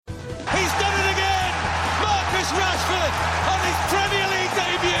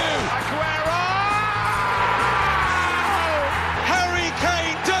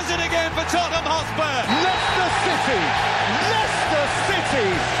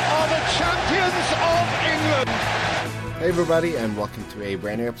Hey everybody, and welcome to a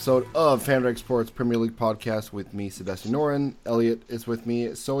brand new episode of FanRag Sports Premier League Podcast with me, Sebastian Noren. Elliott is with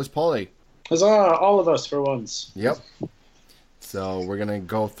me, so is Pauly. Huzzah, all of us for once. Yep. So we're going to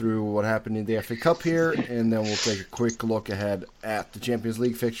go through what happened in the FA Cup here, and then we'll take a quick look ahead at the Champions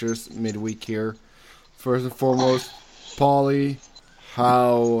League fixtures midweek here. First and foremost, Pauly,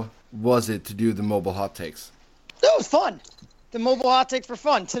 how was it to do the mobile hot takes? That was fun. The mobile hot takes were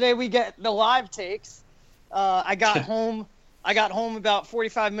fun. Today we get the live takes. I got home about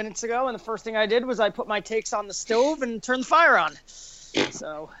 45 minutes ago, and the first thing I did was I put my takes on the stove and turned the fire on.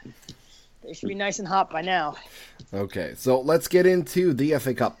 So they should be nice and hot by now. Okay, so let's get into the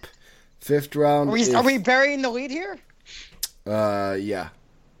FA Cup. Fifth round. Are we burying the lead here? Yeah.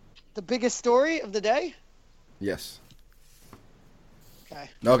 The biggest story of the day? Yes. Okay.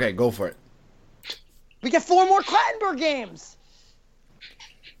 Okay, go for it. We get 4 more Clattenburg games.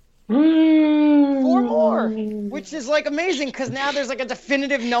 4 more, which is like amazing because now there's like a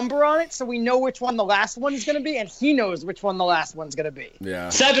definitive number on it, so we know which one the last one's going to be, and he knows which one the last one's going to be. Yeah.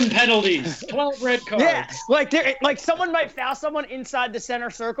 7 penalties, 12 red cards. Yeah, like someone might foul someone inside the center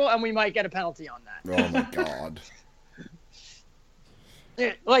circle, and we might get a penalty on that. Oh my god.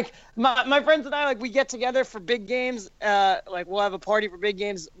 Like my friends and I, like we get together for big games. Like we'll have a party for big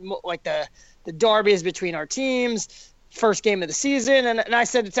games, like the derbies between our teams. First game of the season, and I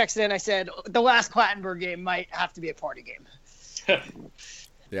said to Texas, and I said the last Clattenburg game might have to be a party game.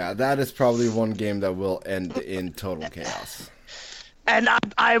 Yeah, that is probably one game that will end in total chaos. And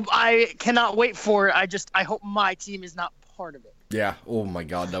I cannot wait for it. I hope my team is not part of it. Yeah. Oh my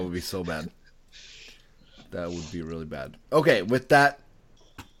god, that would be so bad. That would be really bad. Okay, with that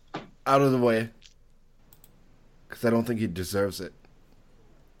out of the way, because I don't think he deserves it.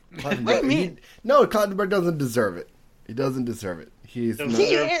 What do you mean? No, Clattenburg doesn't deserve it. He doesn't deserve it.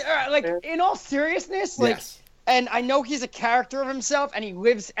 Like in all seriousness, like, yes. And I know he's a character of himself, and he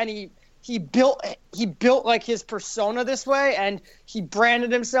lives, and he built like his persona this way, and he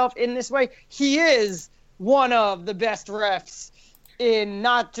branded himself in this way. He is one of the best refs in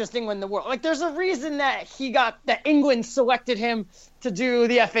not just England, the world. Like, there's a reason that England selected him to do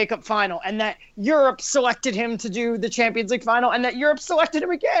the FA Cup final, and that Europe selected him to do the Champions League final, and that Europe selected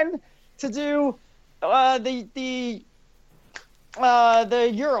him again to do the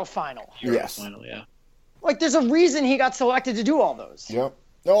Euro final. Yes. Final, yeah. Like, there's a reason he got selected to do all those. Yep.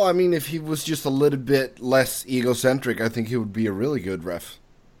 No, I mean, if he was just a little bit less egocentric, I think he would be a really good ref.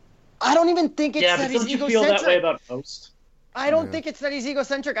 I don't even think it's that he's egocentric. Yeah, egocentric. but don't you feel that way about Post? I don't think it's that he's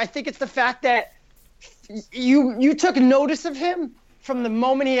egocentric. I think it's the fact that you took notice of him from the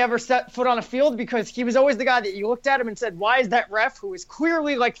moment he ever set foot on a field, because he was always the guy that you looked at him and said, why is that ref, who is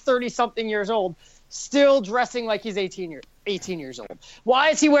clearly like 30-something years old, still dressing like he's 18 years old? Why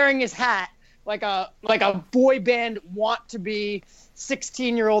is he wearing his hat like a boy band want-to-be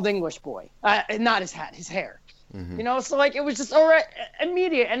 16-year-old English boy? Not his hat, his hair. Mm-hmm. You know, so like it was just all right,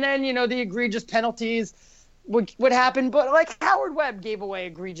 immediate. And then, you know, the egregious penalties would happen. But like Howard Webb gave away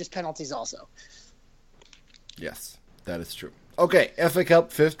egregious penalties also. Yes, that is true. Okay, FA Cup,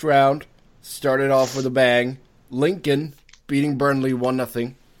 5th round. Started off with a bang. Lincoln beating Burnley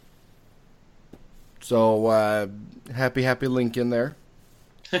 1-0. So, happy Lincoln there.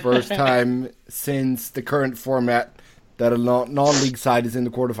 First time since the current format that a non-league side is in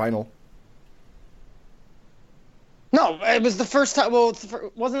the quarterfinal. No, it was the first time. Well,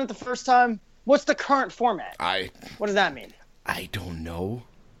 wasn't it the first time? What's the current format? What does that mean? I don't know.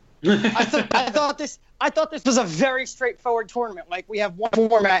 I thought this was a very straightforward tournament. Like, we have one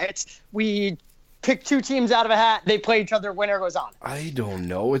format. We pick 2 teams out of a hat. They play each other. Winner goes on. I don't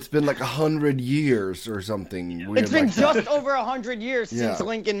know. It's been like 100 years or something. Weird. It's been like just over 100 years since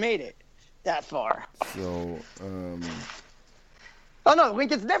Lincoln made it that far. So, Oh, no,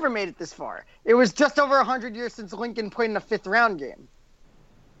 Lincoln's never made it this far. It was just over 100 years since Lincoln played in a 5th round game.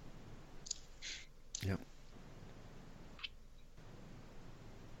 Yep.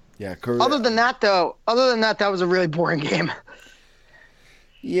 Yeah. Other than that, that was a really boring game.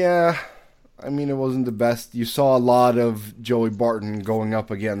 Yeah. I mean, it wasn't the best. You saw a lot of Joey Barton going up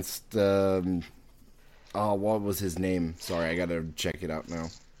against, what was his name? Sorry, I gotta check it out now.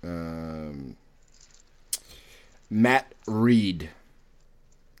 Matt Reed.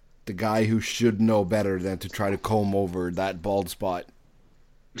 The guy who should know better than to try to comb over that bald spot.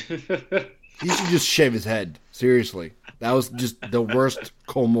 He should just shave his head. Seriously. That was just the worst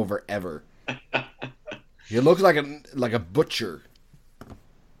comb over ever. He looks like a butcher.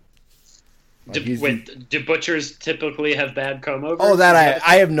 Do butchers typically have bad comb over? Oh, that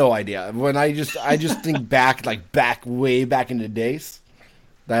I have no idea. When I just think back, way back in the days.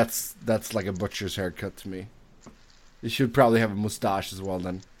 That's like a butcher's haircut to me. You should probably have a mustache as well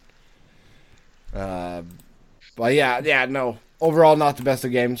then. But yeah, no. Overall, not the best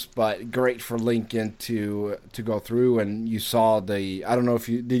of games, but great for Lincoln to go through. And you saw I don't know if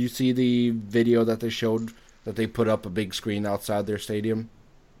did you see the video that they showed that they put up a big screen outside their stadium?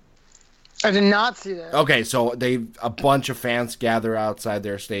 I did not see that. Okay, so a bunch of fans gather outside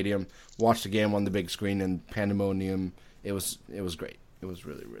their stadium, watch the game on the big screen, and pandemonium. It was great. It was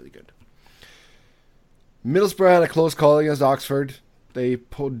really, really good. Middlesbrough had a close call against Oxford. They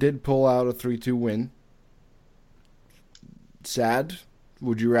did pull out a 3-2 win. Sad.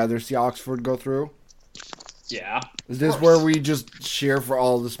 Would you rather see Oxford go through? Yeah. Is this where we just cheer for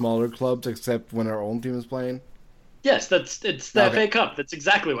all the smaller clubs except when our own team is playing? Yes, it's the FA Cup. That's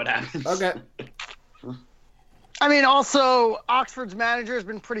exactly what happens. Okay. I mean, also, Oxford's manager has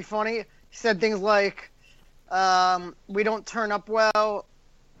been pretty funny. He said things like, we don't turn up well.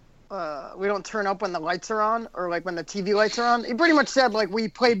 We don't turn up when the lights are on, or like when the TV lights are on. He pretty much said like we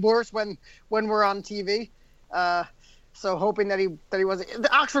play worse when we're on TV. So hoping that he wasn't.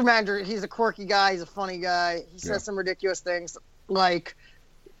 The Oxford manager, he's a quirky guy. He's a funny guy. He says some ridiculous things like.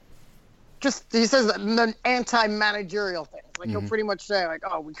 He says the anti-managerial things. Like he'll pretty much say like,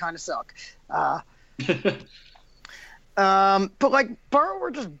 "Oh, we kind of suck." But like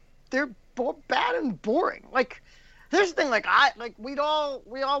Borough they're bad and boring. Like here's the thing. Like we all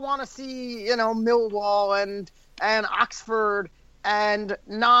want to see Millwall and Oxford and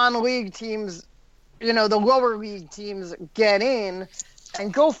non-league teams, the lower league teams get in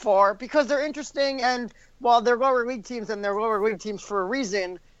and go far because they're interesting. And while they're lower league teams and they're lower league teams for a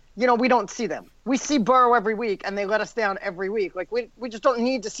reason. We don't see them. We see Borough every week, and they let us down every week. Like we just don't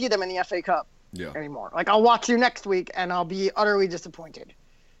need to see them in the FA Cup anymore. Like I'll watch you next week, and I'll be utterly disappointed.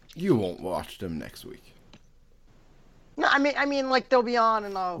 You won't watch them next week. No, I mean, like they'll be on,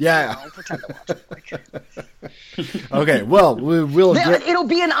 and I'll pretend to watch them. Okay, well, we will. It'll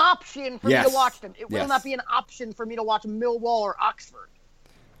be an option for me to watch them. It will not be an option for me to watch Millwall or Oxford.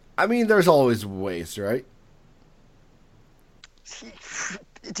 I mean, there's always ways, right?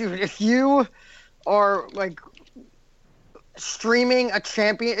 Dude, if you are like streaming a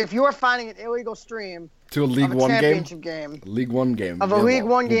champion, if you are finding an illegal stream to a League One game, League One game of a League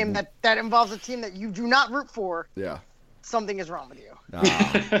One game that involves a team that you do not root for, something is wrong with you.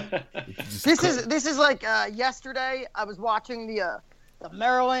 This is like yesterday. I was watching the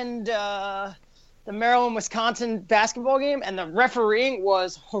Maryland Wisconsin basketball game, and the refereeing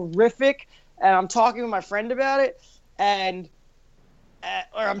was horrific. And I'm talking with my friend about it, and.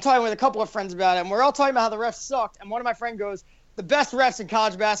 Or I'm talking with a couple of friends about it, and we're all talking about how the refs sucked. And one of my friends goes, the best refs in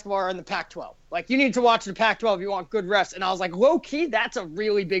college basketball are in the Pac-12. Like, you need to watch the Pac-12 if you want good refs. And I was like, low-key, that's a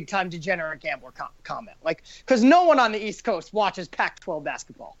really big-time degenerate gambler comment. Like, because no one on the East Coast watches Pac-12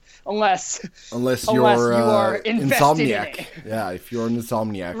 basketball unless you are invested in it. Yeah, if you're an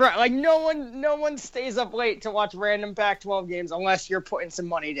insomniac. Right, like no one stays up late to watch random Pac-12 games unless you're putting some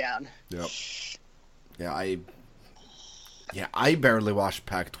money down. Yep. Yeah, I barely watched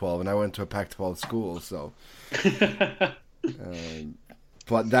Pac-12, and I went to a Pac-12 school, so.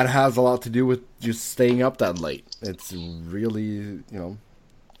 But that has a lot to do with just staying up that late. It's really,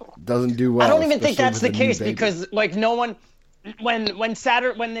 doesn't do well. I don't even think that's the case because, like, no one, when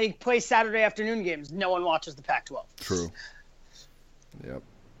they play Saturday afternoon games, no one watches the Pac-12. True. Yep.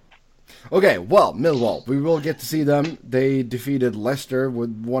 Okay, well, Millwall, we will get to see them. They defeated Leicester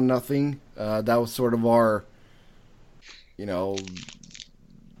with 1-0. That was sort of our.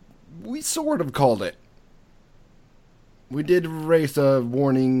 We sort of called it. We did raise a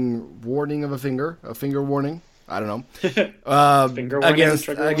warning of a finger warning. I don't know. Against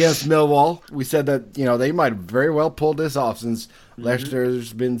Millwall, we said that they might very well pull this off since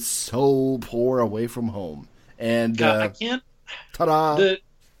Leicester's been so poor away from home. And I can't. Ta-da!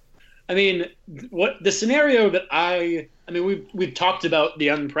 The scenario that we've talked about the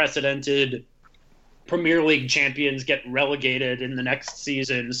unprecedented Premier League champions get relegated in the next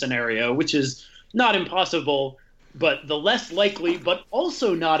season scenario, which is not impossible, but the less likely but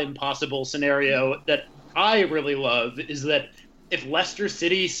also not impossible scenario that I really love is that if Leicester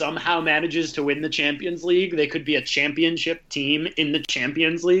City somehow manages to win the Champions League, they could be a championship team in the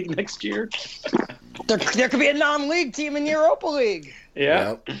Champions League next year. There could be a non-league team in the Europa League.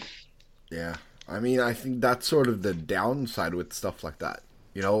 Yeah. Yeah. I think that's sort of the downside with stuff like that.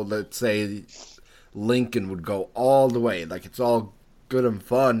 Let's say Lincoln would go all the way. Like, it's all good and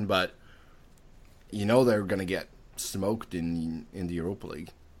fun, but they're going to get smoked in the Europa League.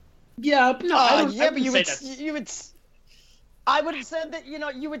 Yeah, no, I would have said that,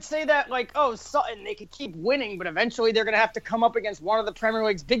 you would say that, like, Sutton, they could keep winning, but eventually they're going to have to come up against one of the Premier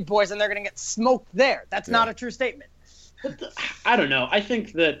League's big boys, and they're going to get smoked there. That's not a true statement. I don't know. I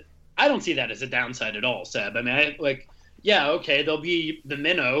think that I don't see that as a downside at all, Seb. I mean, okay, they'll be the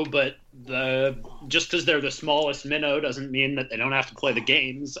minnow, but just because they're the smallest minnow doesn't mean that they don't have to play the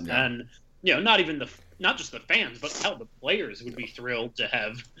games. Yeah. And not just the fans, but hell, the players would be thrilled to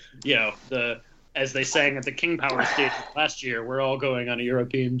have as they sang at the King Power Stadium last year, we're all going on a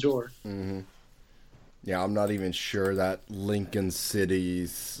European tour. Mm-hmm. Yeah, I'm not even sure that Lincoln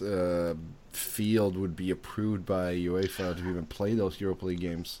City's field would be approved by UEFA to even play those Europa League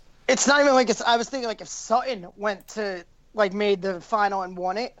games. It's not even I was thinking if Sutton went to made the final and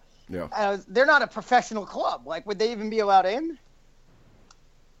won it. Yeah. They're not a professional club. Would they even be allowed in?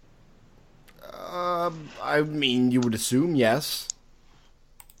 I mean, you would assume yes.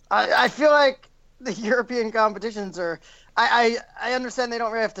 I feel like the European competitions are. I understand they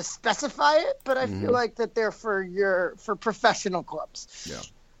don't really have to specify it, but I feel like that they're for professional clubs. Yeah.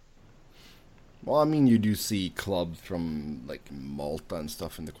 Well, I mean, you do see clubs from Malta and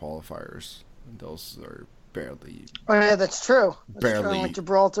stuff in the qualifiers. Those are barely. Oh yeah, that's true. Barely. Like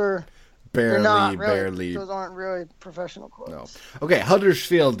Gibraltar. Barely. Those aren't really professional clubs. No. Okay,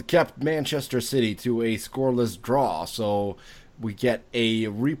 Huddersfield kept Manchester City to a scoreless draw, so we get a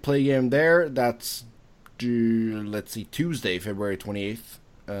replay game there. That's Tuesday, February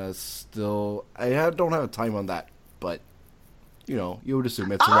 28th. Still, I don't have a time on that, but you would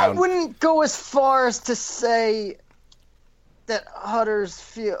assume it's around. I wouldn't go as far as to say that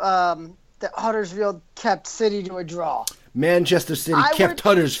Huddersfield kept City to a draw. Manchester City kept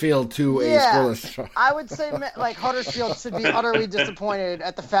Huddersfield to a scoreless draw. I would say Huddersfield should be utterly disappointed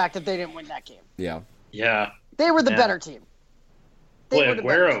at the fact that they didn't win that game. Yeah. Yeah. They were the better team.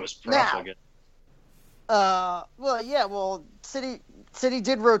 Aguero was profligate. City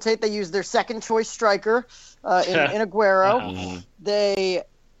did rotate. They used their second choice striker in Aguero. They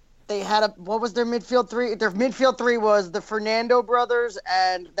had what was their midfield three? Their midfield three was the Fernando brothers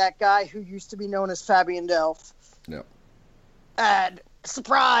and that guy who used to be known as Fabian Delph. Yeah. And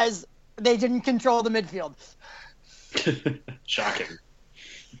surprise, they didn't control the midfield. Shocking.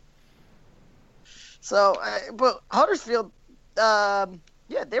 So, but Huddersfield,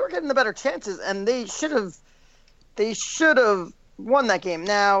 they were getting the better chances, and they should have won that game.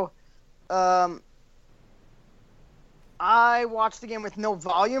 Now, I watched the game with no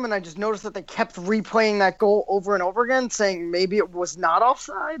volume, and I just noticed that they kept replaying that goal over and over again, saying maybe it was not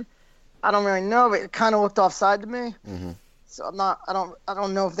offside. I don't really know, but it kind of looked offside to me. Mm-hmm. So I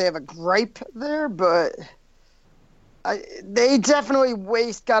don't know if they have a gripe there, but they definitely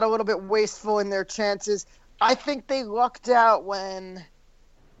got a little bit wasteful in their chances. I think they lucked out when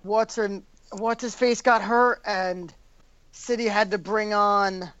what's his face got hurt and City had to bring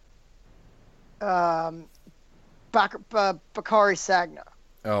on Bakary Sagna.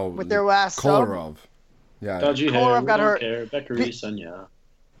 Oh, with their last Kolarov. sub. Yeah, Kolarov got hurt. Bakary Sagna.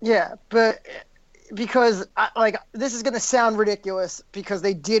 Yeah, but because this is going to sound ridiculous because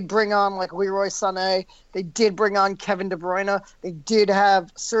they did bring on Leroy Sané, they did bring on Kevin De Bruyne, they did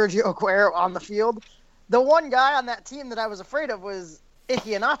have Sergio Aguero on the field. The one guy on that team that I was afraid of was Ike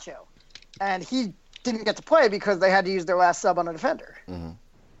Iheanacho, and he didn't get to play because they had to use their last sub on a defender. Mm-hmm.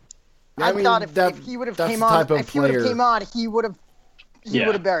 I thought if he would have came on, he would have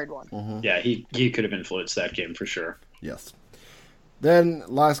buried one. Mm-hmm. Yeah, he could have influenced that game for sure. Yes. Then,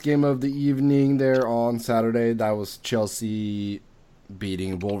 last game of the evening there on Saturday, that was Chelsea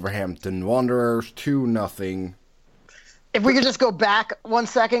beating Wolverhampton Wanderers 2-0. If we could just go back 1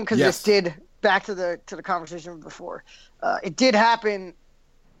 second, because this did, back to the conversation before, it did happen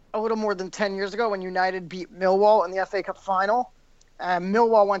a little more than 10 years ago when United beat Millwall in the FA Cup final.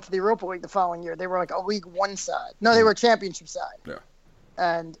 Millwall went to the Europa League the following year. They were a League One side. No, they were a Championship side. Yeah.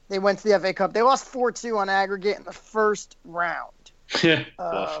 And they went to the FA Cup. They lost 4-2 on aggregate in the first round. But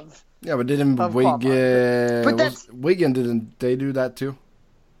didn't Wigan didn't they do that too?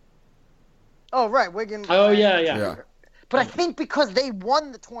 Oh right, Wigan. Oh yeah. But I think because they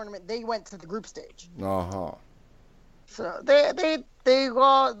won the tournament, they went to the group stage. Uh-huh. So they got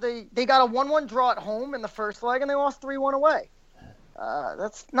a 1-1 draw at home in the first leg, and they lost 3-1 away.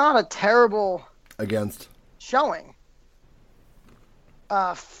 That's not a terrible showing.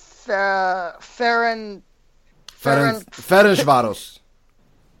 Ferencváros.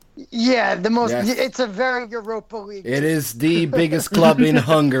 Yeah, the most. Yes. It's a very Europa League. It is the biggest club in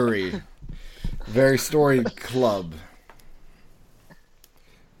Hungary. Very storied club.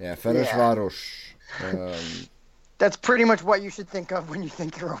 Yeah, Ferencváros. That's pretty much what you should think of when you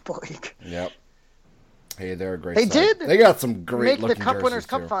think Europa League. Yep. Hey, they're a great side. Did. They got some great looking jerseys. Make the Cup Winners'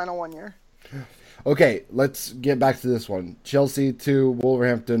 Cup final one year. Okay, let's get back to this one. Chelsea 2,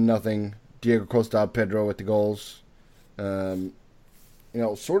 Wolverhampton 0. Diego Costa, Pedro with the goals.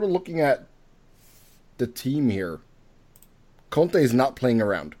 Sort of looking at the team here, Conte is not playing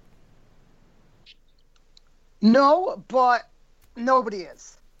around. No, but nobody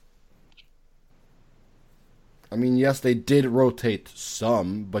is. I mean, yes, they did rotate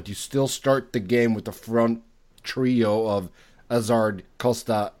some, but you still start the game with the front trio of Hazard,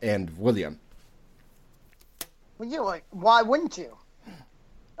 Costa, and William. Well, why wouldn't you?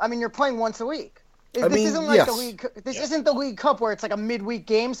 I mean, you're playing once a week. Isn't like the league. This isn't the League Cup where it's like a midweek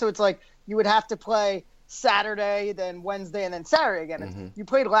game, so it's like you would have to play Saturday, then Wednesday, and then Saturday again. Mm-hmm. You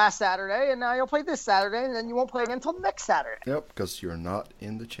played last Saturday, and now you'll play this Saturday, and then you won't play again until next Saturday. Yep, because you're not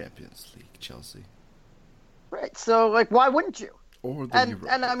in the Champions League, Chelsea. Right. So, why wouldn't you? Or the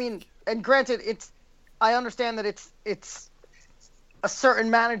Europa and I mean, and granted, I understand that it's a certain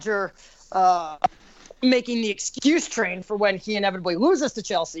manager making the excuse train for when he inevitably loses to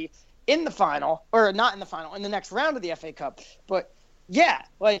Chelsea in the final, or not in the final, in the next round of the FA Cup. But yeah,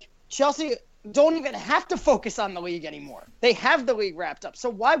 Chelsea don't even have to focus on the league anymore. They have the league wrapped up. So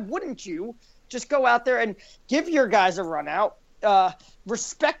why wouldn't you just go out there and give your guys a run out,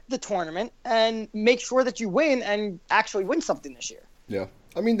 respect the tournament, and make sure that you win and actually win something this year? Yeah.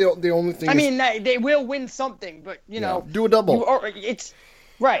 I mean, the only thing they will win something, but, do a double. It's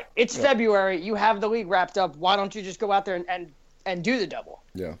February. You have the league wrapped up. Why don't you just go out there and do the double?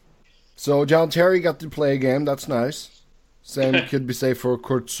 Yeah. So John Terry got to play a game. That's nice. Same could be said for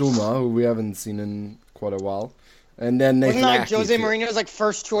Kurt Zuma, who we haven't seen in quite a while. And then Nathan Wasn't Jose Mourinho's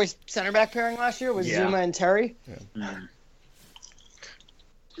first choice center back pairing last year was Zuma and Terry? Yeah.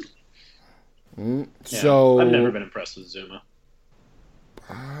 So I've never been impressed with Zuma.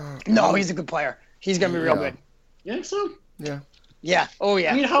 No, he's a good player. He's gonna be real good. You think so? Yeah. Yeah. Oh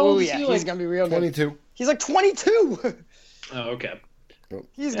yeah. I mean, how old is he? He's gonna be real good. 22. He's 22. Oh, okay.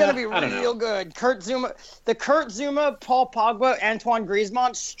 He's gonna be real good. Kurt Zuma, Paul Pogba, Antoine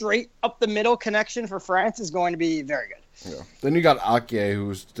Griezmann, straight up the middle connection for France is going to be very good. Yeah. Then you got Ake,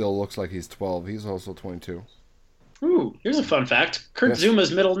 who still looks like he's 12. He's also 22. Ooh, here's a fun fact. Kurt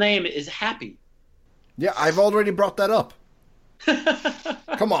Zuma's middle name is Happy. Yeah, I've already brought that up.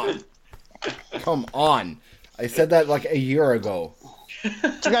 Come on. I said that a year ago.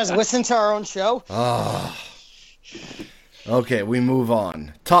 Did you guys listen to our own show? Okay, we move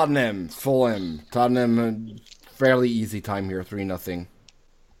on. Tottenham, Fulham. Tottenham, fairly easy time here, 3-0.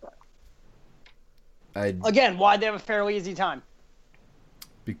 Again, why'd they have a fairly easy time?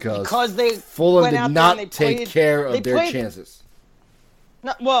 Because they Fulham did not take care of their chances.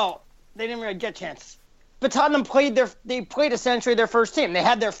 They didn't really get chances. But Tottenham played essentially their first team. They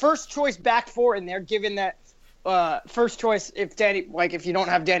had their first choice back four in there, given that first choice if you don't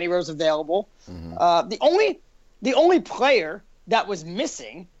have Danny Rose available. Mm-hmm. The only player that was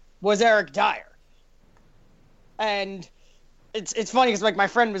missing was Eric Dyer. And it's funny because my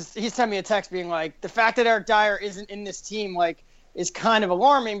friend he sent me a text being the fact that Eric Dyer isn't in this team is kind of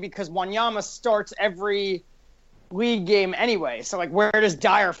alarming because Wanyama starts every league game anyway. So where does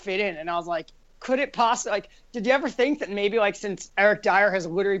Dyer fit in? And I was could it possibly did you ever think that maybe since Eric Dyer has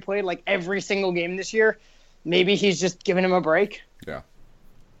literally played every single game this year, maybe he's just giving him a break? Yeah.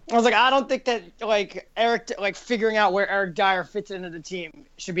 I was I don't think that Eric figuring out where Eric Dyer fits into the team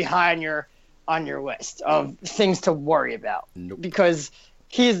should be high on your list of things to worry about. Nope. Because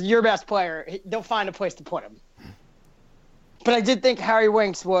he's your best player. They'll find a place to put him. But I did think Harry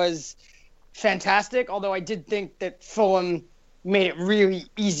Winks was fantastic, although I did think that Fulham made it really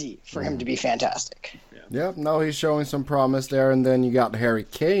easy for him to be fantastic. Yeah, now he's showing some promise there, and then you got Harry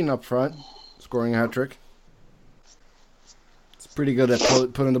Kane up front, scoring a hat-trick. It's pretty good at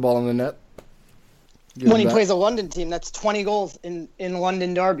putting the ball in the net. When he plays a London team, that's 20 goals in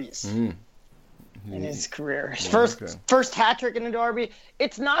London derbies in his career. His first hat-trick in a derby.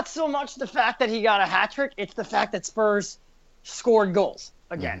 It's not so much the fact that he got a hat-trick, it's the fact that Spurs scored goals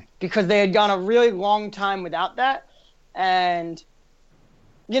again, because they had gone a really long time without that. And,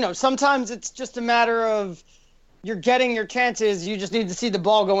 sometimes it's just a matter of you're getting your chances. You just need to see the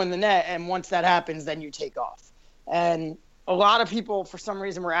ball go in the net. And once that happens, then you take off. And a lot of people, for some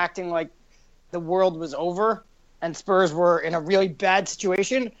reason, were acting like the world was over and Spurs were in a really bad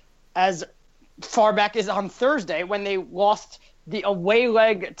situation as far back as on Thursday when they lost the away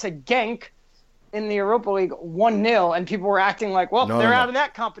leg to Genk in the Europa League 1-0, and people were acting they're out of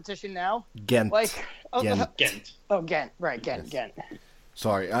that competition now. Ghent. Ghent. Oh, Ghent. Right, Ghent.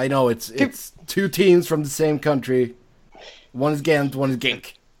 Sorry, I know it's two teams from the same country. One is Ghent, one is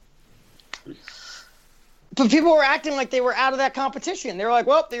Genk. But people were acting like they were out of that competition. They were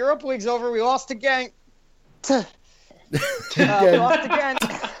the Europa League's over. We lost to Genk. We lost to Ghent.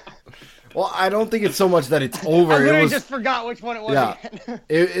 Well, I don't think it's so much that it's over. I literally just forgot which one it was. Yeah, again.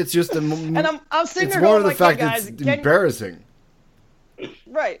 it's just and I'm sitting it's there more going of the like, fact hey, that guys, it's embarrassing.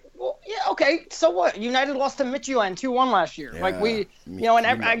 Right. Well, yeah, okay. So what? United lost to Midtjylland 2-1 last year. Yeah, like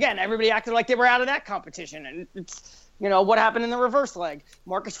again, everybody acted like they were out of that competition. And it's, what happened in the reverse leg.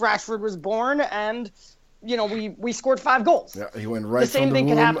 Marcus Rashford was born and, we scored 5 goals. Yeah, he went right from the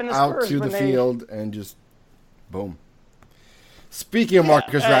room out to the field and just boom. Speaking of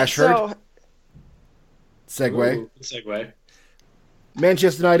Marcus Rashford, segue. Ooh, segue.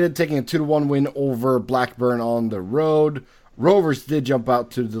 Manchester United taking a 2-1 win over Blackburn on the road. Rovers did jump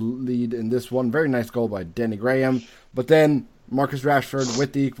out to the lead in this one. Very nice goal by Danny Graham. But then Marcus Rashford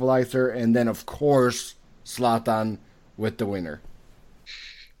with the equalizer, and then, of course, Zlatan with the winner.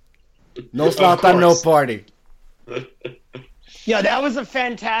 No Zlatan, no party. Yeah, that was a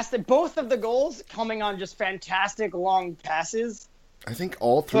fantastic... Both of the goals coming on just fantastic long passes. I think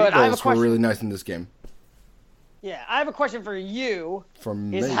all 3 goals were really nice in this game. Yeah, I have a question for you. From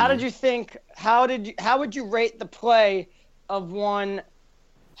me. How did you think... How would you rate the play of one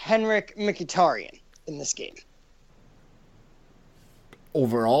Henrik Mkhitaryan in this game?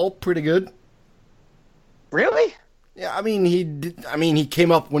 Overall, pretty good. Really? Yeah, he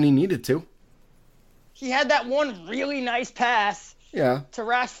came up when he needed to. He had that one really nice pass to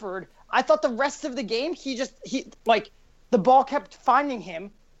Rashford. I thought the rest of the game, the ball kept finding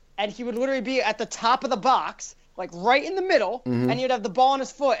him, and he would literally be at the top of the box, like right in the middle, and he'd have the ball on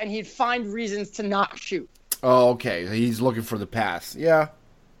his foot, and he'd find reasons to not shoot. Oh, okay. He's looking for the pass. Yeah.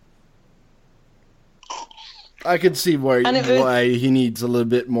 I could see why he needs a little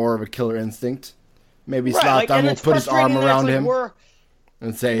bit more of a killer instinct. Maybe Zlatan will put his arm around him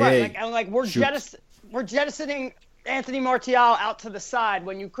and say, hey, we're jettisoning Anthony Martial out to the side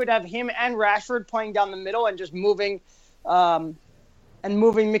when you could have him and Rashford playing down the middle and just moving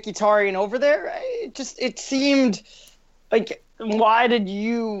Mkhitaryan over there. It seemed like, why did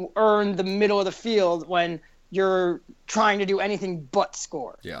you earn the middle of the field when you're trying to do anything but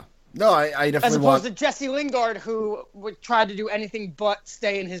score? Yeah. No, I definitely As opposed to Jesse Lingard, who would try to do anything but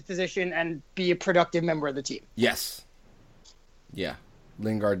stay in his position and be a productive member of the team. Yes. Yeah.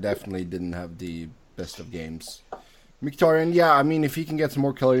 Lingard definitely didn't have the best of games. Mkhitaryan, if he can get some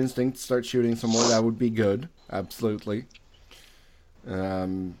more killer instinct, start shooting some more, that would be good. Absolutely.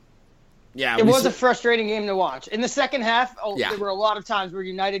 It was a frustrating game to watch. In the second half, there were a lot of times where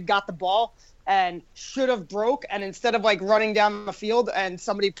United got the ball and should have broke, and instead of running down the field and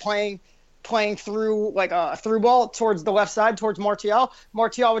somebody playing through a through ball towards the left side towards Martial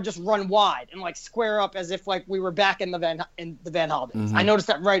would just run wide and square up as if we were back in the Van Halden. Mm-hmm. I noticed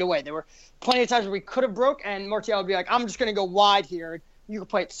that right away. There were plenty of times where we could have broke, and Martial would be like, I'm just going to go wide here. You can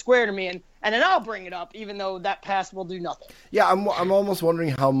play it square to me, and then I'll bring it up, even though that pass will do nothing. Yeah, I'm almost wondering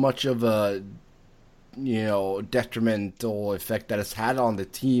how much of a detrimental effect that has had on the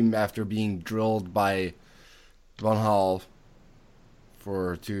team after being drilled by Van Gaal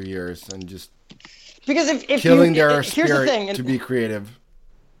for 2 years and just because if killing their spirit to be creative.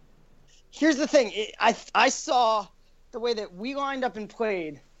 Here's the thing. I saw the way that we lined up and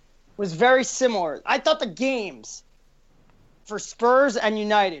played was very similar. I thought the games for Spurs and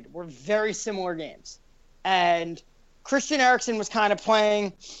United were very similar games. And Christian Eriksen was kind of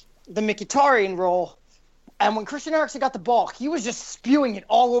playing the Mkhitaryan role. And when Christian Eriksen got the ball, he was just spewing it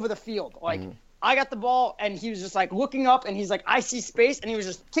all over the field. I got the ball, and he was just looking up, and he's like, I see space, and he was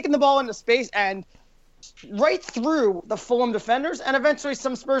just kicking the ball into space and right through the Fulham defenders, and eventually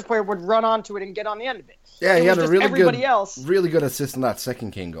some Spurs player would run onto it and get on the end of it. Yeah, he had a really good assist in that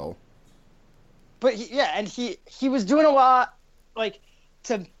second Kane goal. But he was doing a lot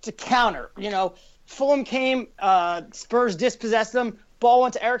to counter. Fulham came, Spurs dispossessed them. Ball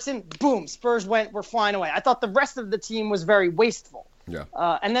went to Eriksen. Boom, Spurs were flying away. I thought the rest of the team was very wasteful. Yeah.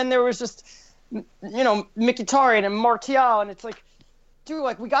 And then there was just, Mkhitaryan and Martial, and it's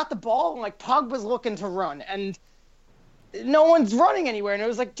dude, we got the ball, and Pogba's looking to run, and no one's running anywhere. And it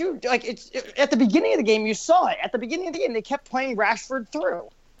was dude, at the beginning of the game, you saw it. At the beginning of the game, they kept playing Rashford through.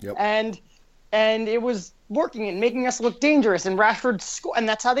 Yep. And it was working and making us look dangerous. And Rashford scored, and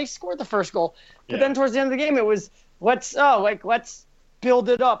that's how they scored the first goal. But then towards the end of the game, it was let's build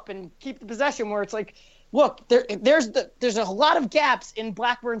it up and keep the possession. Where it's look, there's a lot of gaps in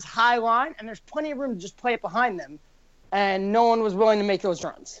Blackburn's high line, and there's plenty of room to just play it behind them. And no one was willing to make those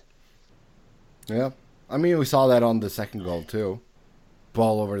runs. Yeah, we saw that on the second goal too.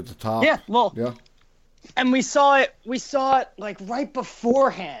 Ball over the top. Yeah, yeah. And we saw it right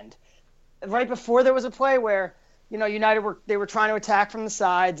beforehand. Right before there was a play where, United were trying to attack from the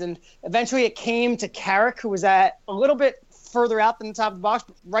sides, and eventually it came to Carrick, who was at a little bit further out than the top of the box,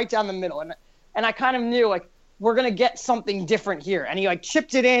 but right down the middle. And I kind of knew, like, we're going to get something different here. And he, like,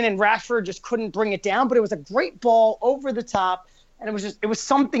 chipped it in, and Rashford just couldn't bring it down. But it was a great ball over the top, and it was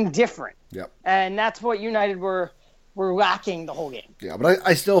something different. Yep. And that's what United were lacking the whole game. Yeah, but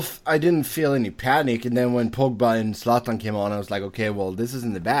I didn't feel any panic. And then when Pogba and Zlatan came on, I was like, okay, well, this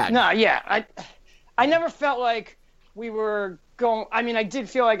isn't the bad. No, yeah. I never felt like we were going – I mean, I did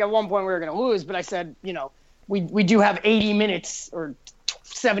feel like at one point we were going to lose, but I said, you know, we do have 80 minutes or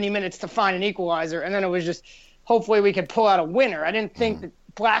 70 minutes to find an equalizer, and then it was just hopefully we could pull out a winner. I didn't think that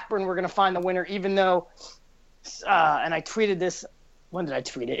Blackburn were going to find the winner, even though and I tweeted this – when did I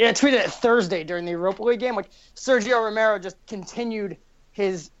tweet it? Yeah, I tweeted it Thursday during the Europa League game. Like, Sergio Romero just continued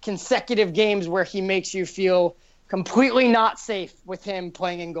his consecutive games where he makes you feel completely not safe with him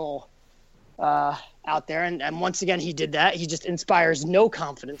playing in goal out there. And once again, he did that. He just inspires no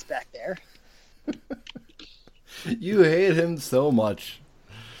confidence back there. You hate him so much.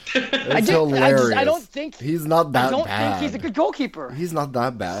 It's hilarious. I don't think he's not that bad. I don't think he's a good goalkeeper. He's not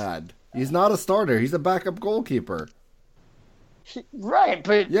that bad. He's not a starter. He's a backup goalkeeper. Right,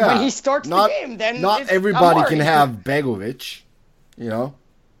 but when he starts the game, then not everybody can have Begovic. You know,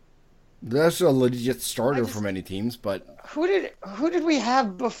 that's a legit starter for many teams. But who did we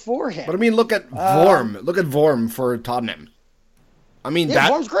have before him? But I mean, look at Vorm. Look at Vorm for Tottenham. I mean,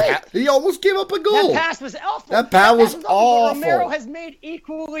 Vorm's great. He almost gave up a goal. That pass was awful. That pass was awful. Romero has made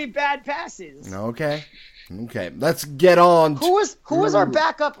equally bad passes. Okay, let's get on. Who was our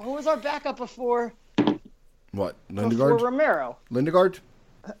backup? Who was our backup before? What, Lindegaard? Before Romero. Lindegaard?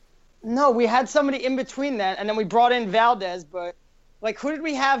 No, we had somebody in between that, and then we brought in Valdez. But, like, who did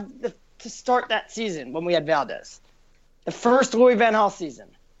we have to start that season when we had Valdez? The first Louis van Gaal season.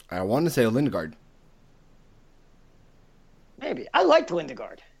 I want to say Lindegaard. Maybe. I liked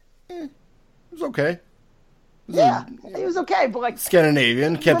Lindegaard. It was okay. He was okay, but, like...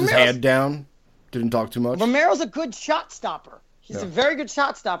 Scandinavian, kept his head down, didn't talk too much. Romero's a good shot stopper. He's a very good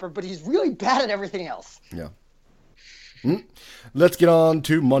shot stopper, but he's really bad at everything else. Yeah. Let's get on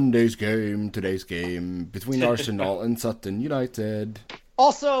to Monday's game, today's game, between Arsenal and Sutton United.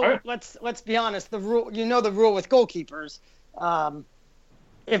 Also, let's be honest, the rule with goalkeepers.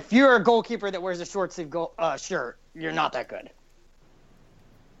 If you're a goalkeeper that wears a short sleeve shirt, you're not that good.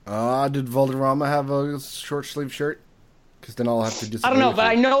 Did Valderrama have a short sleeve shirt? Because then I'll have to disagree. I don't know, but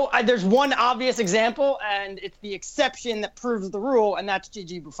I know there's one obvious example, and it's the exception that proves the rule, and that's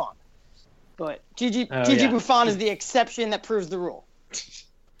Gigi Buffon. But Gigi Buffon is the exception that proves the rule.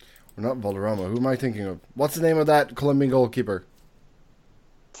 We're not Valderrama. Who am I thinking of? What's the name of that Colombian goalkeeper?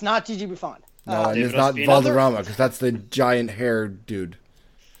 It's not Gigi Buffon. No, it's not Valderrama, because that's the giant hair dude.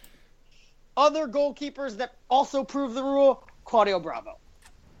 Other goalkeepers that also prove the rule, Claudio Bravo.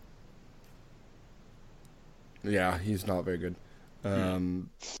 Yeah, he's not very good.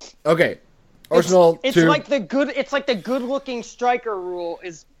 Okay, Arsenal. It's like the good-looking striker rule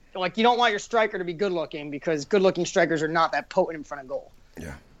is like you don't want your striker to be good-looking because good-looking strikers are not that potent in front of goal.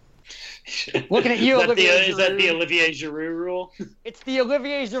 Yeah. Looking at you, is that the Olivier Giroud rule? It's the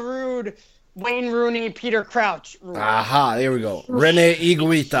Olivier Giroud, Wayne Rooney, Peter Crouch rule. Aha, there we go. Rene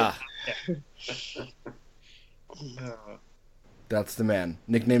Higuita. That's the man,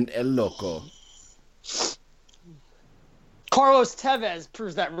 nicknamed El Loco. Carlos Tevez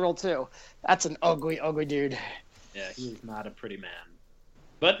proves that rule too. That's an ugly, ugly dude. Yeah, he's not a pretty man.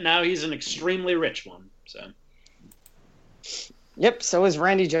 But now he's an extremely rich one, so. Yep, so is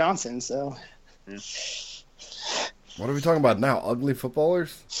Randy Johnson, so. Yeah. What are we talking about now? Ugly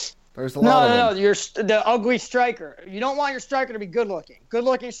footballers? There's a lot of them. No, you're the ugly striker. You don't want your striker to be good-looking.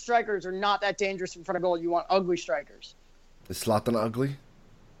 Good-looking strikers are not that dangerous in front of goal. You want ugly strikers. Is Zlatan ugly?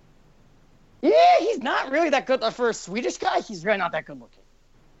 Yeah, he's not really that good. For a Swedish guy, he's really not that good looking.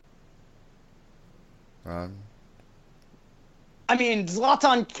 I mean,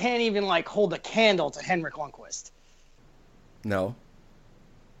 Zlatan can't even, hold a candle to Henrik Lundqvist. No.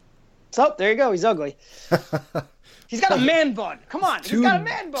 So, there you go. He's ugly. He's got a man bun. Come on. He's got a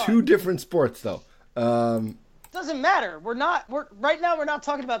man bun. Two different sports, though. Doesn't matter. Right now, we're not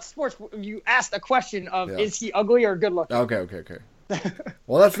talking about sports. You asked a question of, is he ugly or good looking? Okay.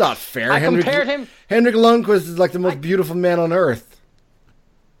 Well, that's not fair. Compared him. Henrik Lundqvist is like the most beautiful man on earth.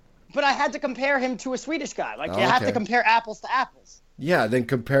 But I had to compare him to a Swedish guy. You have to compare apples to apples. Yeah, then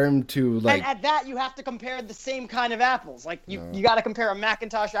compare him to And at that, you have to compare the same kind of apples. You got to compare a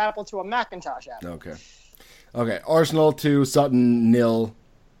Macintosh apple to a Macintosh apple. Okay. Arsenal 2, Sutton 0.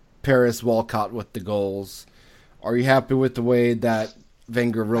 Paris Walcott with the goals. Are you happy with the way that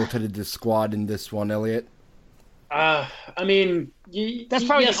Wenger rotated the squad in this one, Elliot? I mean, that's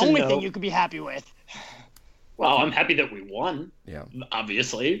probably yes the only no. thing you could be happy with. Well, I'm happy that we won. Yeah.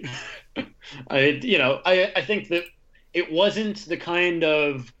 Obviously. I think that it wasn't the kind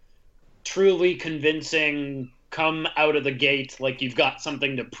of truly convincing come out of the gate like you've got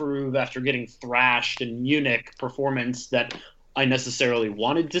something to prove after getting thrashed in Munich performance that I necessarily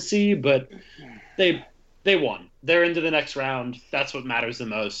wanted to see, but they won. They're into the next round. That's what matters the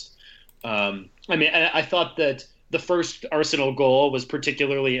most. I thought that the first Arsenal goal was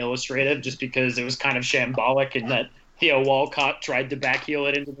particularly illustrative just because it was kind of shambolic in that Theo Walcott tried to backheel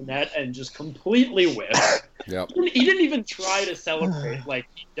it into the net and just completely whiffed. Yep. He didn't even try to celebrate like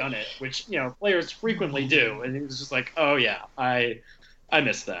he'd done it, which, players frequently do. And he was just like, oh, yeah, I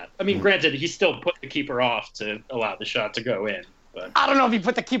missed that. I mean, granted, he still put the keeper off to allow the shot to go in. But I don't know if he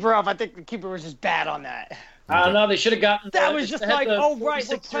put the keeper off. I think the keeper was just bad on that. I don't know. They should have gotten that. Was just like, oh, right,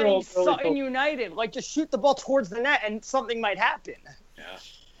 we're playing Sutton goal. United. Like, just shoot the ball towards the net and something might happen. Yeah.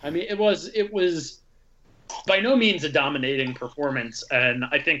 I mean, it was by no means a dominating performance, and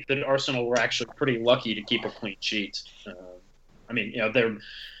I think that Arsenal were actually pretty lucky to keep a clean sheet. Their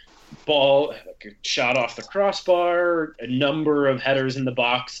ball shot off the crossbar, a number of headers in the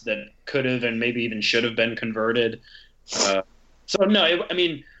box that could have and maybe even should have been converted. I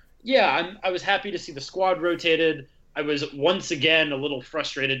was happy to see the squad rotated. I was once again a little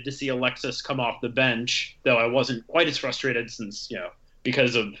frustrated to see Alexis come off the bench, though I wasn't quite as frustrated since,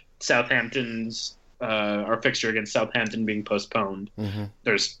 because of Southampton's our fixture against Southampton being postponed. Mm-hmm.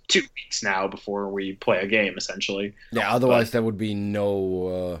 There's 2 weeks now before we play a game, essentially. Yeah, otherwise there would be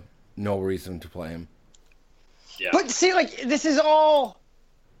no reason to play him. Yeah. But see, like, this is all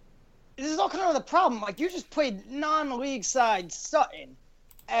kind of the problem. Like, you just played non-league side Sutton,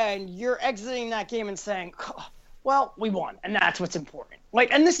 and you're exiting that game and saying, oh, well, we won, and that's what's important.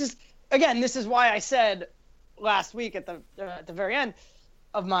 Like, and this is why I said last week at the very end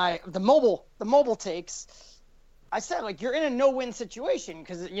of the mobile takes, I said, like, you're in a no-win situation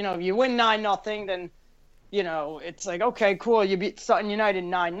because, you win 9-0, then, it's like, okay, cool, you beat Sutton United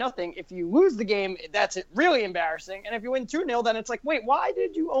 9-0. If you lose the game, that's really embarrassing. And if you win 2-0, then it's like, wait, why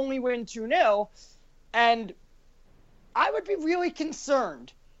did you only win 2-0? And I would be really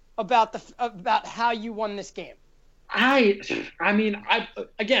concerned about how you won this game. I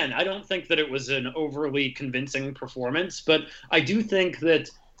don't think that it was an overly convincing performance, but I do think that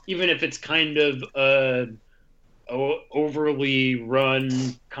even if it's kind of a overly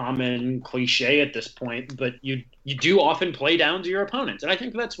run common cliche at this point, but you do often play down to your opponents, and I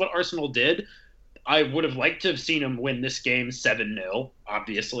think that's what Arsenal did. I would have liked to have seen them win this game 7-0,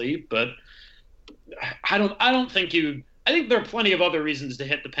 obviously, but I think there are plenty of other reasons to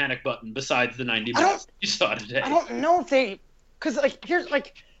hit the panic button besides the 90 minutes you saw today. I don't know if because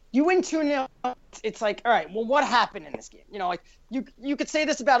you win 2-0, it's like, all right, well, what happened in this game? You could say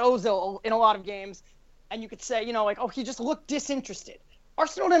this about Ozil in a lot of games, and you could say, oh, he just looked disinterested.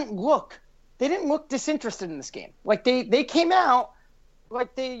 Arsenal didn't look disinterested in this game. Like, they came out,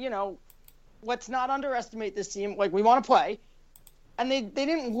 like, let's not underestimate this team. Like, we want to play. And they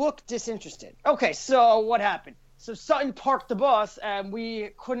didn't look disinterested. Okay, so what happened? So Sutton parked the bus, and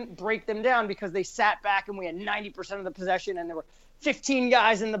we couldn't break them down because they sat back and we had 90% of the possession, and there were 15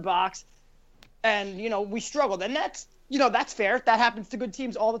 guys in the box, and we struggled. And that's fair. That happens to good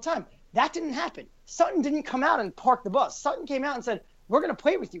teams all the time. That didn't happen. Sutton didn't come out and park the bus. Sutton came out and said, "We're going to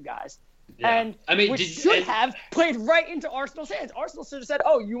play with you guys." Yeah. And should have played right into Arsenal's hands. Arsenal should have said,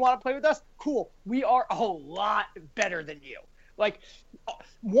 "Oh, you want to play with us? Cool. We are a whole lot better than you." Like,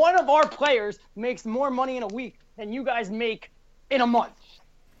 one of our players makes more money in a week than you guys make in a month,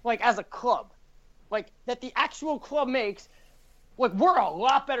 like, as a club. Like, that the actual club makes, like, we're a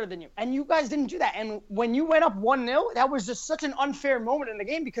lot better than you. And you guys didn't do that. And when you went up 1-0, that was just such an unfair moment in the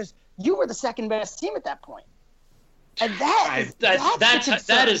game because you were the second best team at that point. And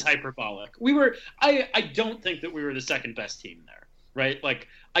that is hyperbolic. I don't think that we were the second best team there, right? Like,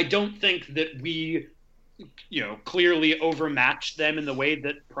 I don't think that we clearly overmatched them in the way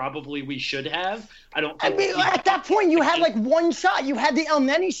that probably we should have. At that point, you had like one shot. You had the El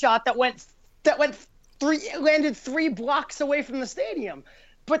Neni shot that landed 3 blocks away from the stadium,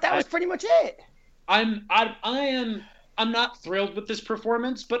 but that was pretty much it. I'm not thrilled with this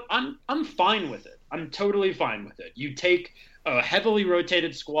performance, but I'm fine with it. I'm totally fine with it. You take a heavily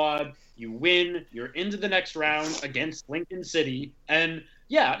rotated squad, you win, you're into the next round against Lincoln City, and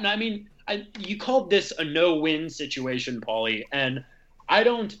yeah, no, I mean, you called this a no-win situation, Pauly, and I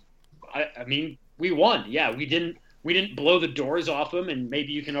mean, we won. Yeah, we didn't We didn't blow the doors off them, and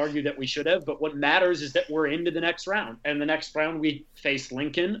maybe you can argue that we should have, but what matters is that we're into the next round. And the next round we face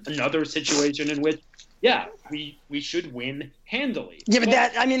Lincoln, another situation in which, yeah, we should win handily. Yeah, but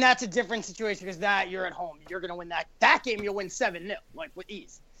that's a different situation because you're at home. You're going to win that game, you'll win 7-0, like with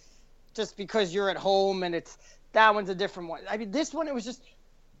ease. Just because you're at home and that one's a different one. I mean, this one, it was just,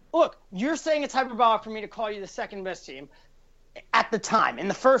 look, you're saying it's hyperbolic for me to call you the second best team. At the time,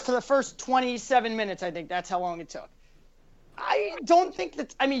 for the first 27 minutes, I think that's how long it took. I don't think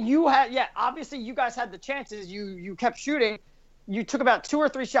that. I mean, obviously you guys had the chances. You kept shooting. You took about 2 or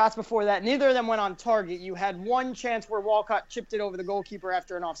 3 shots before that. Neither of them went on target. You had one chance where Walcott chipped it over the goalkeeper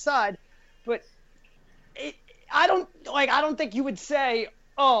after an offside, but I don't think you would say,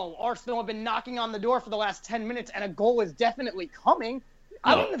 "Oh, Arsenal have been knocking on the door for the last 10 minutes, and a goal is definitely coming."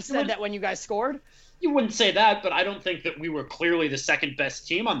 I wouldn't have said that when you guys scored. You wouldn't say that, but I don't think that we were clearly the second best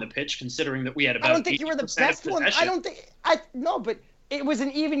team on the pitch, considering that we had about. I don't think you were the best one. But it was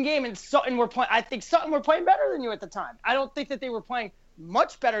an even game, and Sutton were playing. I think Sutton were playing better than you at the time. I don't think that they were playing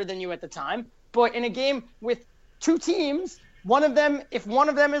much better than you at the time. But in a game with 2 teams, if one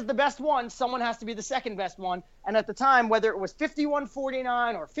of them is the best one, someone has to be the second best one. And at the time, whether it was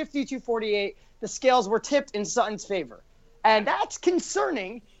 51-49 or 52-48, the scales were tipped in Sutton's favor, and that's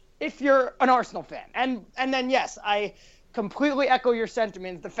concerning if you're an Arsenal fan. And then, yes, I completely echo your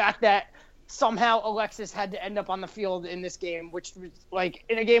sentiments. The fact that somehow Alexis had to end up on the field in this game, which was like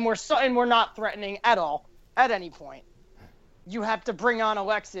in a game where Sutton were not threatening at all at any point. You have to bring on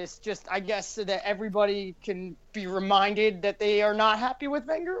Alexis just, I guess, so that everybody can be reminded that they are not happy with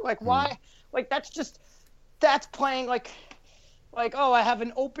Wenger. Like, why? Like, that's playing like, oh, I have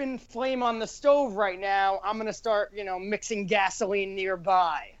an open flame on the stove right now. I'm going to start, mixing gasoline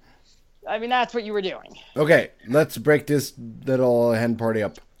nearby. I mean, that's what you were doing. Okay, let's break this little hen party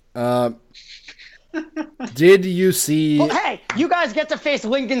up. Did you see... Well, hey, you guys get to face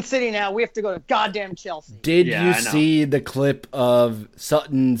Lincoln City now. We have to go to goddamn Chelsea. Did you see the clip of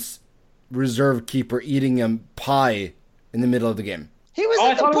Sutton's reserve keeper eating a pie in the middle of the game? He was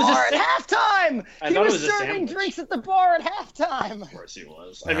at the bar at halftime. He was serving drinks at the bar at halftime. Of course he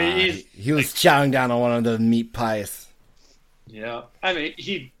was. I mean, he was chowing down on one of the meat pies. Yeah, I mean,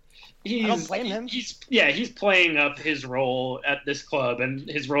 I don't blame him. He's playing up his role at this club, and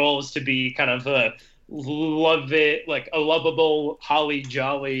his role is to be kind of a lovable, holly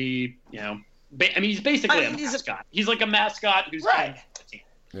jolly. I mean, he's basically a mascot. He's like a mascot who's right. The team.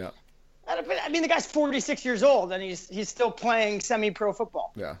 Yeah. I mean, the guy's 46 years old, and he's still playing semi-pro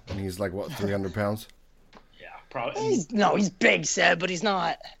football. Yeah, and he's like, what, 300 pounds? Yeah, probably. He's big, Seb, but he's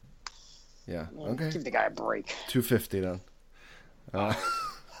not. Yeah, okay. Give the guy a break. 250 then.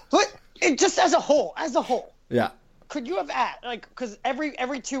 But just as a whole. Yeah. Could you have because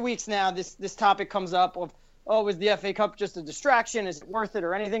every 2 weeks now this topic comes up of, oh, is the FA Cup just a distraction? Is it worth it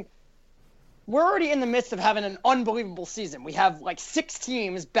or anything? We're already in the midst of having an unbelievable season. We have 6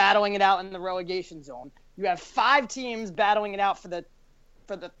 teams battling it out in the relegation zone. You have 5 teams battling it out for the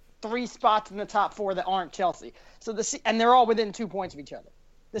 3 spots in the top 4 that aren't Chelsea. So and they're all within 2 points of each other.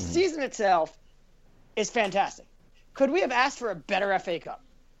 The season itself is fantastic. Could we have asked for a better FA Cup?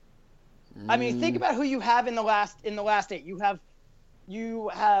 I mean, think about who you have in the last 8. You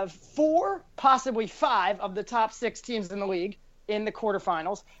have 4, possibly 5 of the top 6 teams in the league in the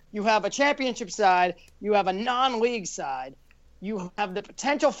quarterfinals. You have a championship side. You have a non-league side. You have the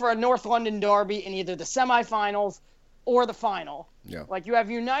potential for a North London derby in either the semifinals or the final. Yeah. You have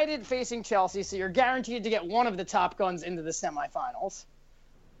United facing Chelsea, so you're guaranteed to get one of the top guns into the semifinals.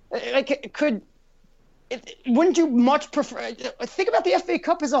 Wouldn't you much prefer? Think about the FA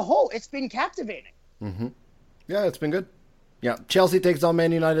Cup as a whole. It's been captivating. Mm-hmm. Yeah, it's been good. Yeah, Chelsea takes on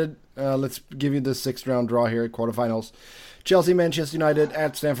Man United. Let's give you the 6th round draw here at quarterfinals. Chelsea, Manchester United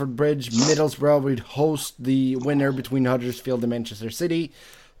at Stamford Bridge. Middlesbrough would host the winner between Huddersfield and Manchester City.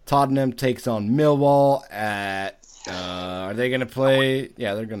 Tottenham takes on Millwall at... are they going to play?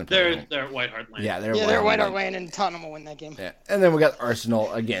 Yeah, they're going to play. They're at White Hart Lane. Yeah, they're at White Hart Lane, and Tottenham will win that game. Yeah, and then we got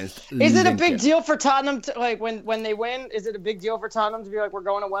Arsenal against Is it a big deal for Tottenham to, when they win? Is it a big deal for Tottenham to be we're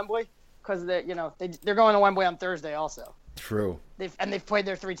going to Wembley? Because they're going to Wembley on Thursday also. True. They've played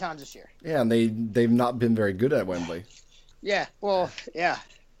there 3 times this year. Yeah, and they've not been very good at Wembley. Yeah, well, yeah.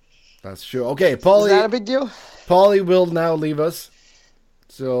 That's true. Okay, Pauly. Is that a big deal? Pauly will now leave us.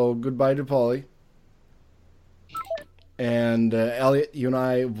 So goodbye to Pauly. And Elliott, you and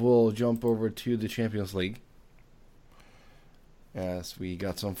I will jump over to the Champions League, as we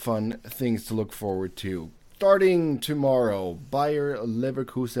got some fun things to look forward to. Starting tomorrow, Bayer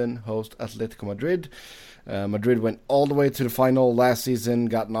Leverkusen host Atletico Madrid. Madrid went all the way to the final last season,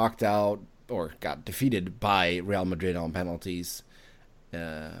 got knocked out got defeated by Real Madrid on penalties.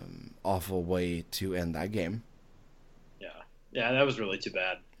 Awful way to end that game. Yeah, that was really too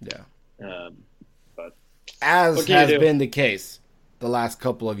bad. Yeah. But as has been the case the last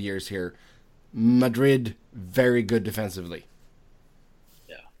couple of years here, Madrid very good defensively.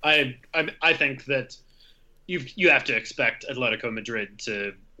 Yeah, I think that you have to expect Atletico Madrid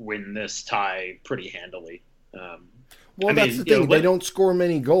to win this tie pretty handily. That's the thing. They don't score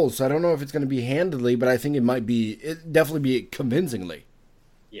many goals, so I don't know if it's going to be handily, but I think it definitely be convincingly.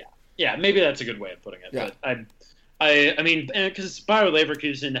 Yeah, maybe that's a good way of putting it. Yeah. But I mean, because Bayer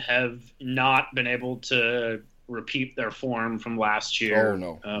Leverkusen have not been able to repeat their form from last year. Oh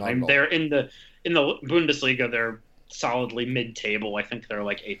no, they're in the Bundesliga. They're solidly mid-table. I think they're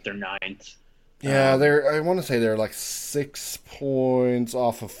like 8th or 9th. Yeah, I want to say they're like 6 points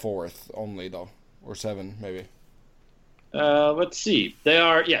off of 4th only, though, or 7 maybe. Let's see. They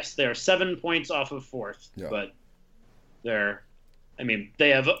are 7 points off of 4th, but they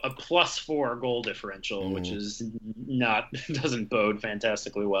have a +4 goal differential, which is doesn't bode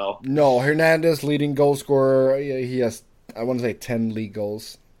fantastically well. No, Hernandez, leading goal scorer. He has, I want to say, 10 league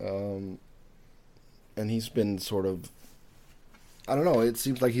goals. And he's been sort of, I don't know, it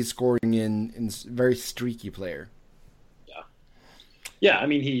seems like he's scoring in very streaky player. Yeah, I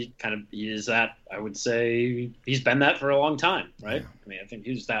mean, he is that, I would say, he's been that for a long time, right? Yeah. I mean, I think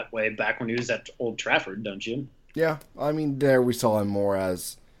he was that way back when he was at Old Trafford, don't you? Yeah, I mean, there we saw him more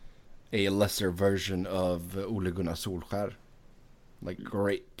as a lesser version of Ole Gunnar Solskjaer. Like,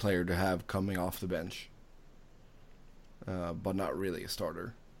 great player to have coming off the bench. But not really a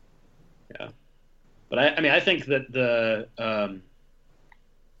starter. Yeah. But, I think that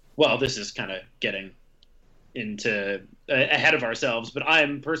this is kind of getting into ahead of ourselves, but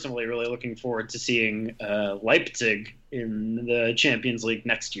I'm personally really looking forward to seeing Leipzig in the Champions League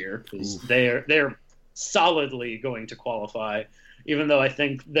next year, because they're solidly going to qualify, even though I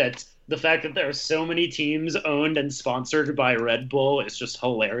think that the fact that there are so many teams owned and sponsored by Red Bull is just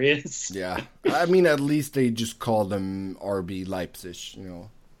hilarious. Yeah. I mean, at least they just call them RB Leipzig,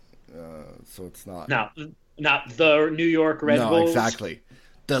 so it's not the New York Red Bulls. No, exactly.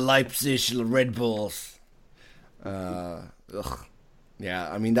 The Leipzig Red Bulls. Yeah,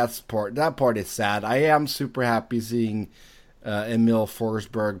 I mean, that part is sad. I am super happy seeing Emil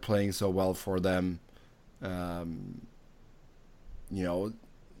Forsberg playing so well for them.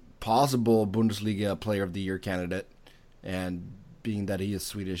 Possible Bundesliga Player of the Year candidate, and being that he is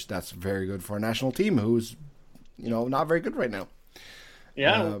Swedish, that's very good for a national team who's, not very good right now.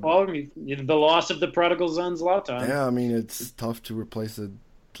 Yeah, the loss of the prodigal son Zlatan. Yeah, I mean, it's tough to replace a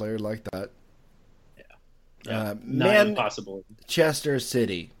player like that. Not impossible. Manchester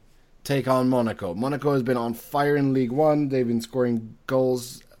City take on Monaco. Monaco has been on fire in League One. They've been scoring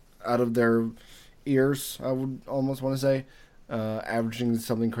goals out of their ears, I would almost want to say, averaging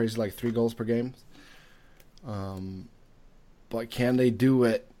something crazy like 3 goals per game. But can they do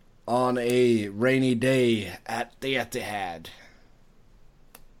it on a rainy day at the Etihad?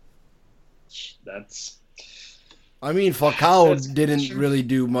 I mean, Falcao didn't really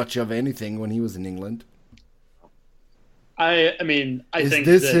do much of anything when he was in England. I think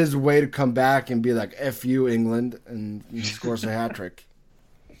this his way to come back and be like, F you, England, and he scores a hat trick?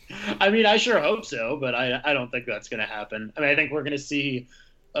 I mean, I sure hope so, but I don't think that's going to happen. I mean, I think we're going to see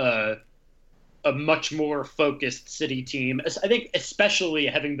a much more focused City team. I think especially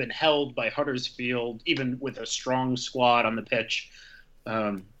having been held by Huddersfield, even with a strong squad on the pitch,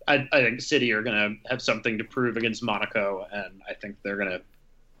 I think City are going to have something to prove against Monaco, and I think they're going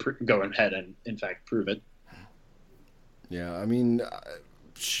to go ahead and, in fact, prove it. Yeah, I mean,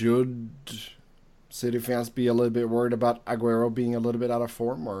 should City fans be a little bit worried about Aguero being a little bit out of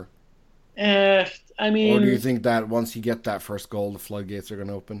form, or? Or do you think that once you get that first goal, the floodgates are going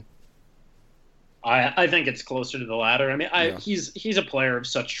to open? I think it's closer to the latter. I mean, he's a player of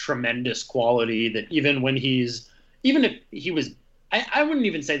such tremendous quality that even if he was, I wouldn't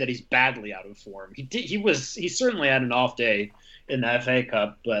even say that he's badly out of form. He certainly had an off day in the FA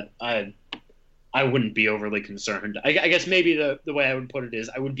Cup, but I wouldn't be overly concerned. I guess maybe the way I would put it is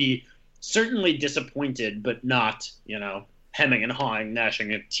I would be certainly disappointed, but not, hemming and hawing,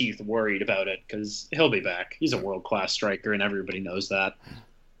 gnashing of teeth, worried about it, because he'll be back. He's a world-class striker, and everybody knows that.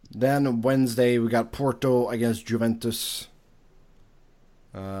 Then Wednesday, we got Porto against Juventus.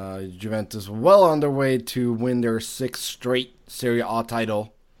 Juventus well on their way to win their 6th straight Serie A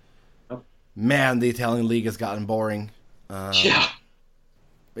title. Oh. Man, the Italian league has gotten boring. Yeah.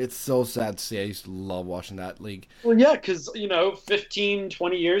 It's so sad to see. I used to love watching that league. Well, yeah, because, 15,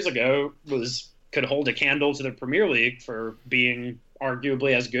 20 years ago could hold a candle to the Premier League for being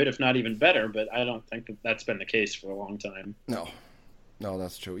arguably as good, if not even better. But I don't think that that's been the case for a long time. No,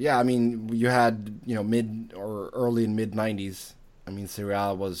 that's true. Yeah, I mean, you had mid or early and mid '90s. I mean, Serie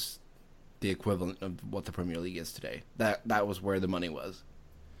A was the equivalent of what the Premier League is today. That was where the money was.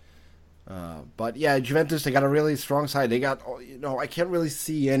 But yeah, Juventus, they got a really strong side. They got, I can't really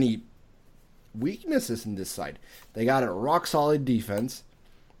see any weaknesses in this side. They got a rock solid defense.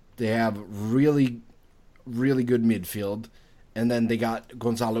 They have really, really good midfield. And then they got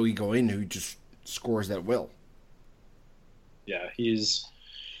Gonzalo Higuain, who just scores at will. Yeah,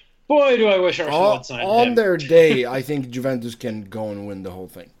 boy, do I wish Arsenal had signed him. On their day, I think Juventus can go and win the whole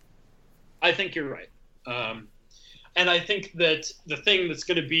thing. I think you're right. And I think that the thing that's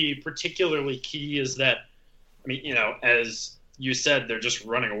going to be particularly key is that, I mean, as you said, they're just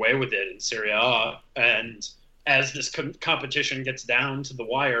running away with it in Serie A. And as this competition gets down to the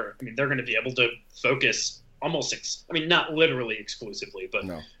wire, I mean, they're going to be able to focus almost, not literally exclusively, but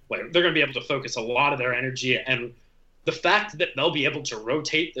they're going to be able to focus a lot of their energy. And the fact that they'll be able to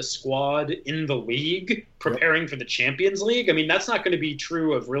rotate the squad in the league, preparing for the Champions League, I mean, that's not going to be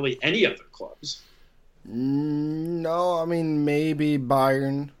true of really any other clubs. No, I mean, maybe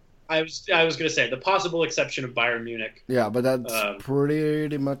Bayern. I was going to say, the possible exception of Bayern Munich. Yeah, but that's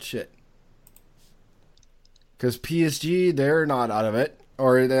pretty much it. Because PSG, they're not out of it.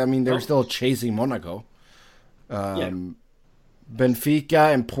 Or, they're still chasing Monaco. Benfica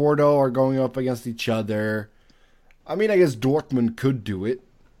and Porto are going up against each other. I mean, I guess Dortmund could do it.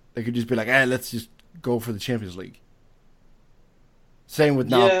 They could just be like, let's just go for the Champions League. Same with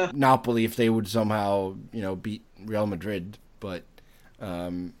Napoli if they would somehow, beat Real Madrid. But,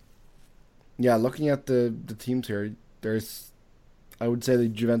 looking at the teams here, I would say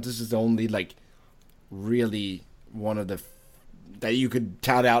that Juventus is the only, really one of the that you could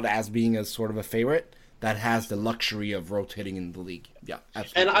tout out as being a sort of a favorite that has the luxury of rotating in the league. Yeah,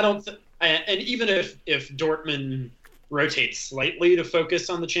 absolutely. And I don't and even if Dortmund rotates slightly to focus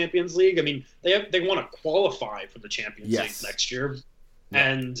on the Champions League, I mean, they want to qualify for the Champions League next year. Yeah.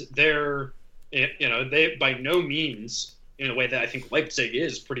 And they're, they by no means, in a way that I think Leipzig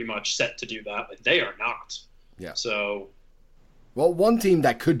is pretty much set to do that, but they are not. Yeah. So, well, one team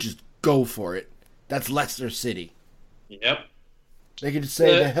that could just go for it, that's Leicester City. Yep. They could just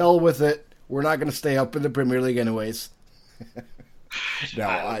say, the hell with it. We're not going to stay up in the Premier League anyways.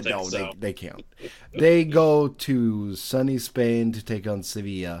 No, they can't. They go to sunny Spain to take on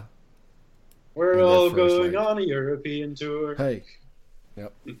Sevilla. We're all going on a European tour. Hey.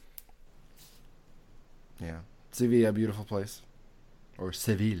 Yep. Yeah. Sevilla, beautiful place. Or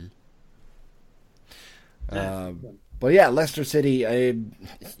Seville. But yeah, Leicester City,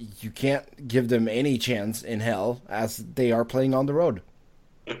 you can't give them any chance in hell as they are playing on the road.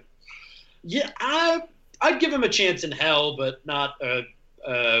 Yeah, I'd give them a chance in hell, but not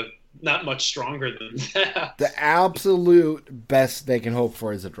much stronger than that. The absolute best they can hope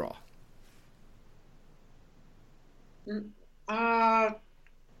for is a draw.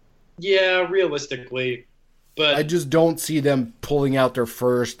 Yeah, realistically. But I just don't see them pulling out their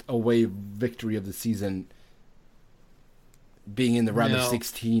first away victory of the season being in the round of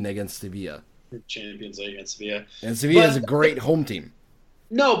 16 against Sevilla. Champions League against Sevilla. And Sevilla is a great home team.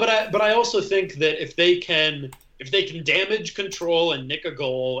 No, but I also think that if they can damage control and nick a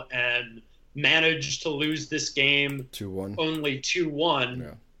goal and manage to lose this game 2-1. Only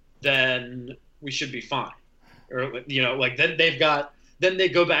 2-1, then we should be fine. Or then they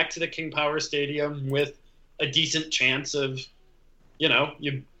go back to the King Power Stadium with a decent chance of, you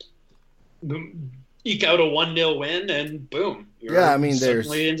eke out a 1-0 win and boom. You're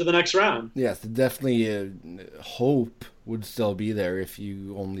certainly into the next round. Yes, definitely hope would still be there if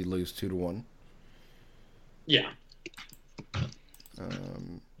you only lose 2-1. Yeah. But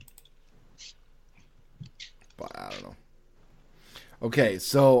I don't know. Okay,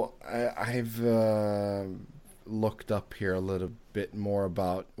 so I've looked up here a little bit more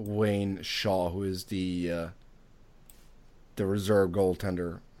about Wayne Shaw, who is the reserve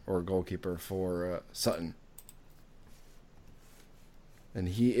goaltender or goalkeeper for Sutton. And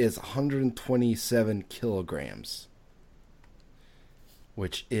he is 127 kilograms,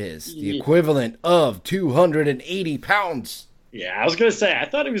 which is the equivalent of 280 pounds. Yeah, I was going to say, I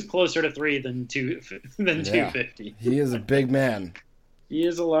thought he was closer to 3 than 250. He is a big man. He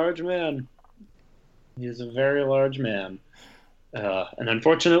is a large man. He is a very large man. And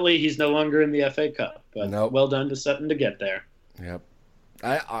unfortunately, he's no longer in the FA Cup. But well done to Sutton to get there. Yep.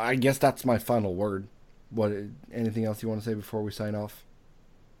 I guess that's my final word. Anything else you want to say before we sign off?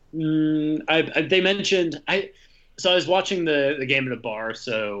 They mentioned So I was watching the game at a bar,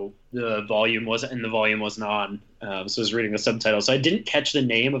 so the volume wasn't on. So I was reading the subtitles. So I didn't catch the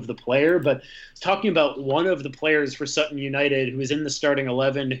name of the player, but I was talking about one of the players for Sutton United who is in the starting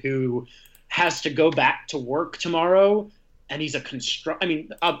 11 who has to go back to work tomorrow, and he's a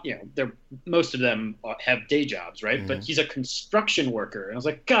most of them have day jobs, right? Mm-hmm. But he's a construction worker, and I was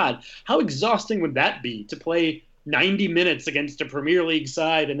like, God, how exhausting would that be to play 90 minutes against a Premier League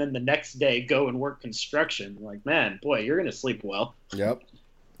side and then the next day go and work construction? Like, man, boy, you're going to sleep well. Yep.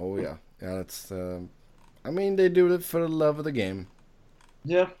 Oh, yeah. Yeah, that's, they do it for the love of the game.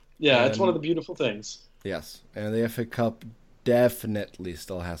 Yeah. Yeah, it's one of the beautiful things. Yes. And the FA Cup definitely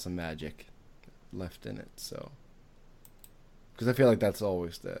still has some magic left in it, so. Because I feel like that's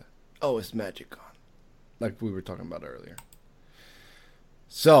always magic on. Like we were talking about earlier.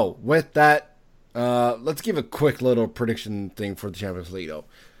 So, with that, let's give a quick little prediction thing for the Champions League, though.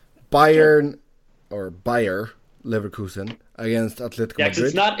 Bayer Leverkusen against Atletico Madrid. Yeah, because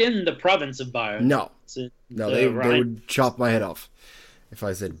it's not in the province of Bayern. No, they would chop my head off if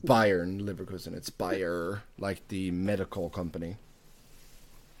I said Bayern Leverkusen. It's Bayer, like the medical company.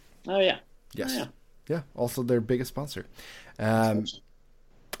 Oh, yeah. Yes. Oh, yeah. Yeah, also their biggest sponsor.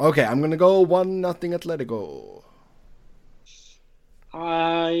 Okay, I'm going to go 1-0 Atletico.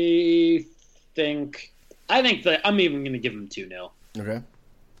 I think that I'm even going to give them 2-0. Okay.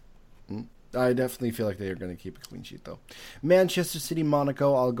 I definitely feel like they are going to keep a clean sheet, though. Manchester City,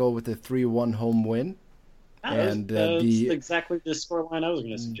 Monaco, I'll go with a 3-1 home win. That's exactly the scoreline I was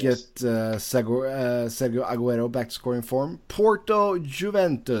going to suggest. Get Sergio Aguero back to scoring form. Porto,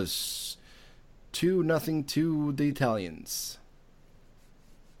 Juventus, 2-0 to the Italians.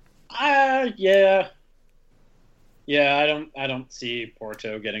 Yeah. Yeah, I don't see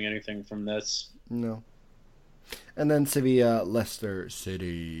Porto getting anything from this. No. And then Sevilla, Leicester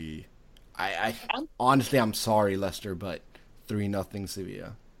City. Honestly, I'm sorry, Leicester, but 3-0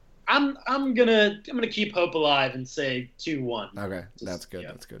 Sevilla. I'm gonna keep hope alive and say 2-1. Okay, that's good.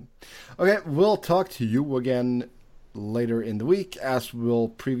 Yeah. That's good. Okay, we'll talk to you again later in the week as we'll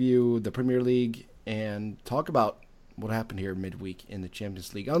preview the Premier League and talk about what happened here midweek in the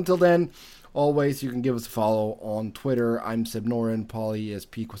Champions League. Until then, always, you can give us a follow on Twitter. I'm Seb Noren. Pauly is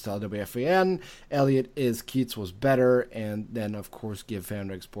P. Costel WFAN. Elliott is Keats Was Better. And then, of course, give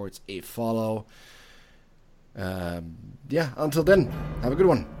FanRag Sports a follow. Until then, have a good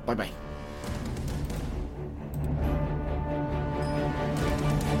one. Bye-bye.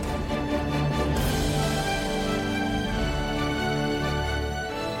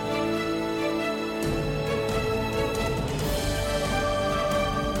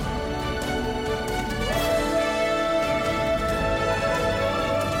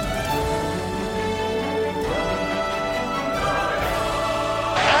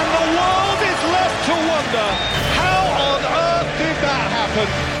 How on earth did that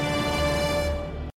happen?